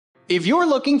If you're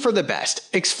looking for the best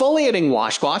exfoliating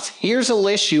washcloths, here's a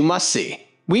list you must see.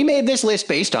 We made this list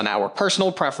based on our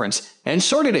personal preference and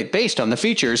sorted it based on the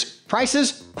features,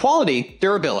 prices, quality,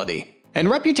 durability, and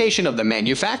reputation of the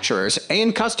manufacturers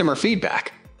and customer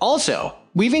feedback. Also,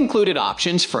 we've included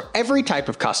options for every type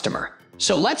of customer.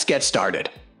 So let's get started.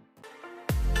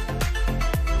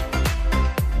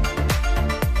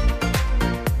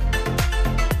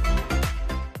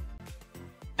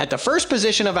 At the first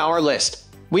position of our list,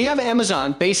 we have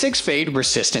Amazon Basics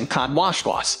Fade-Resistant Cotton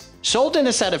Washcloths, sold in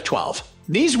a set of 12.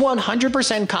 These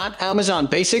 100% cotton Amazon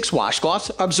Basics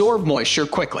washcloths absorb moisture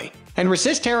quickly and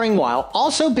resist tearing while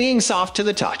also being soft to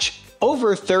the touch.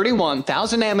 Over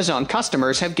 31,000 Amazon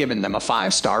customers have given them a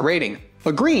 5-star rating,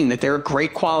 agreeing that they're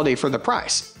great quality for the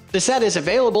price. The set is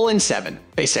available in 7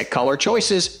 basic color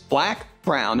choices: black,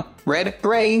 brown, red,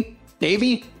 gray,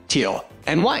 navy, teal,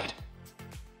 and white.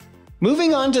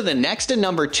 Moving on to the next at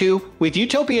number 2 with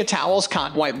Utopia Towels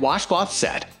Cotton White Washcloth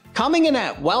Set. Coming in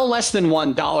at well less than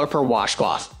 $1 per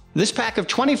washcloth, this pack of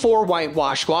 24 white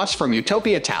washcloths from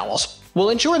Utopia Towels will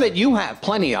ensure that you have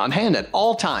plenty on hand at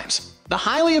all times. The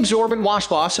highly absorbent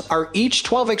washcloths are each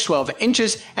 12x12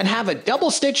 inches and have a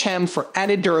double-stitch hem for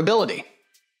added durability.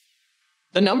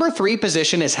 The number 3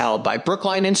 position is held by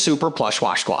Brooklinen Super-Plush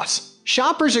Washcloths.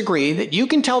 Shoppers agree that you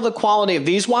can tell the quality of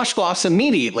these washcloths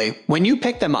immediately when you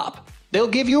pick them up. They'll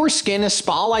give your skin a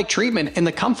spa-like treatment in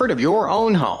the comfort of your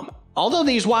own home. Although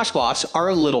these washcloths are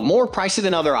a little more pricey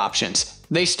than other options,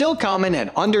 they still come in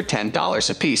at under $10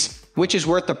 a piece, which is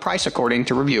worth the price according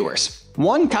to reviewers.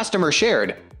 One customer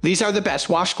shared, "These are the best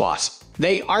washcloths.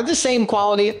 They are the same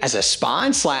quality as a spa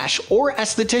and slash or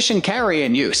esthetician carry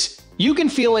in use. You can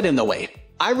feel it in the weight.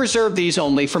 I reserve these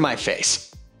only for my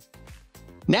face."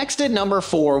 Next at number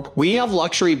 4, we have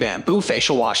Luxury Bamboo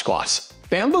Facial Washcloths.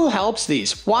 Bamboo helps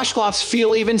these washcloths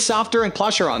feel even softer and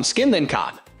plusher on skin than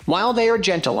cotton. While they are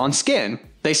gentle on skin,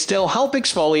 they still help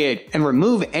exfoliate and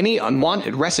remove any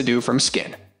unwanted residue from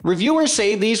skin. Reviewers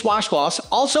say these washcloths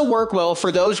also work well for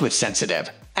those with sensitive,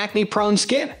 acne-prone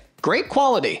skin. Great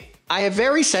quality. I have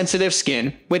very sensitive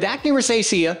skin with acne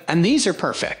rosacea, and these are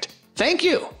perfect. "Thank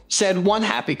you," said one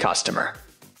happy customer.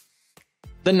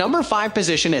 The number 5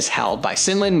 position is held by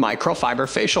Sinland Microfiber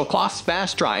Facial Cloth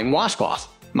Fast Drying Washcloth.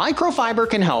 Microfiber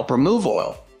can help remove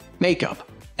oil, makeup,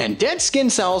 and dead skin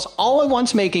cells all at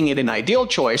once, making it an ideal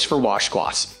choice for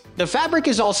washcloths. The fabric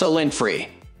is also lint-free,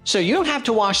 so you don't have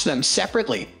to wash them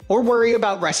separately or worry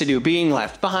about residue being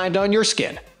left behind on your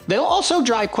skin. They'll also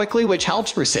dry quickly, which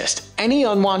helps resist any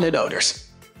unwanted odors.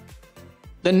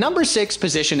 The number 6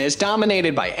 position is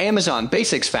dominated by Amazon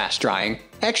Basics Fast Drying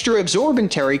Extra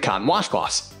Absorbent Terry Cotton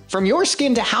Washcloths. From your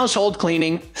skin to household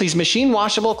cleaning, these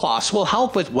machine-washable cloths will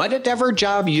help with whatever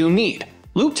job you need.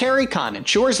 Loop Terry Cotton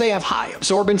ensures they have high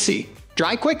absorbency,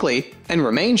 dry quickly, and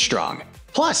remain strong.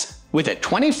 Plus, with a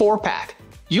 24-pack,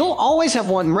 you'll always have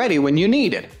one ready when you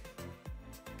need it.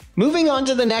 Moving on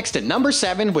to the next at number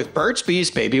 7 with Burt's Bees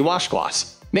Baby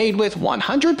Washcloths. Made with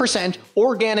 100%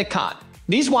 organic cotton,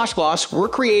 these washcloths were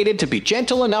created to be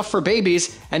gentle enough for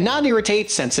babies and not irritate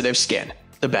sensitive skin.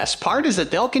 The best part is that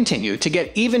they'll continue to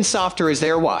get even softer as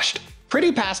they're washed.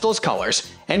 Pretty pastels, colors,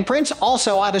 and prints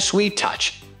also add a sweet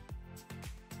touch.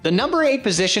 The number 8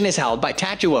 position is held by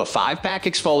Tatuo 5-pack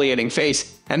exfoliating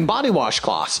face and body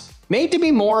washcloths, made to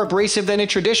be more abrasive than a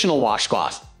traditional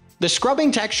washcloth. The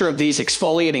scrubbing texture of these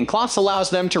exfoliating cloths allows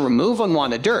them to remove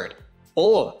unwanted dirt,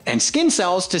 oil, and skin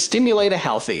cells to stimulate a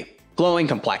healthy, glowing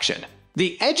complexion.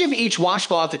 The edge of each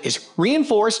washcloth is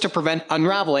reinforced to prevent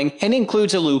unraveling and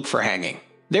includes a loop for hanging.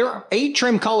 There are 8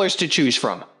 trim colors to choose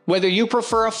from. Whether you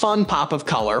prefer a fun pop of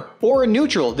color or a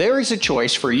neutral, there is a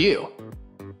choice for you.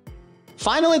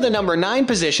 Finally, the number 9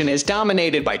 position is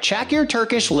dominated by Chakir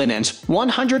Turkish Linen's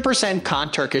 100%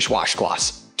 cotton Turkish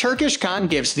washcloths. Turkish cotton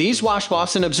gives these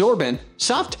washcloths an absorbent,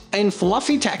 soft, and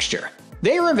fluffy texture.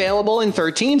 They are available in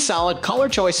 13 solid color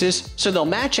choices, so they'll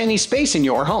match any space in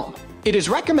your home. It is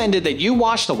recommended that you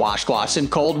wash the washcloths in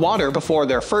cold water before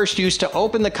they're first used to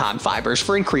open the cotton fibers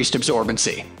for increased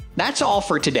absorbency. That's all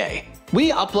for today.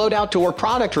 We upload outdoor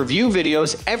product review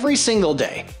videos every single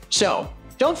day, so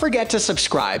don't forget to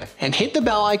subscribe and hit the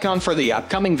bell icon for the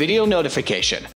upcoming video notification.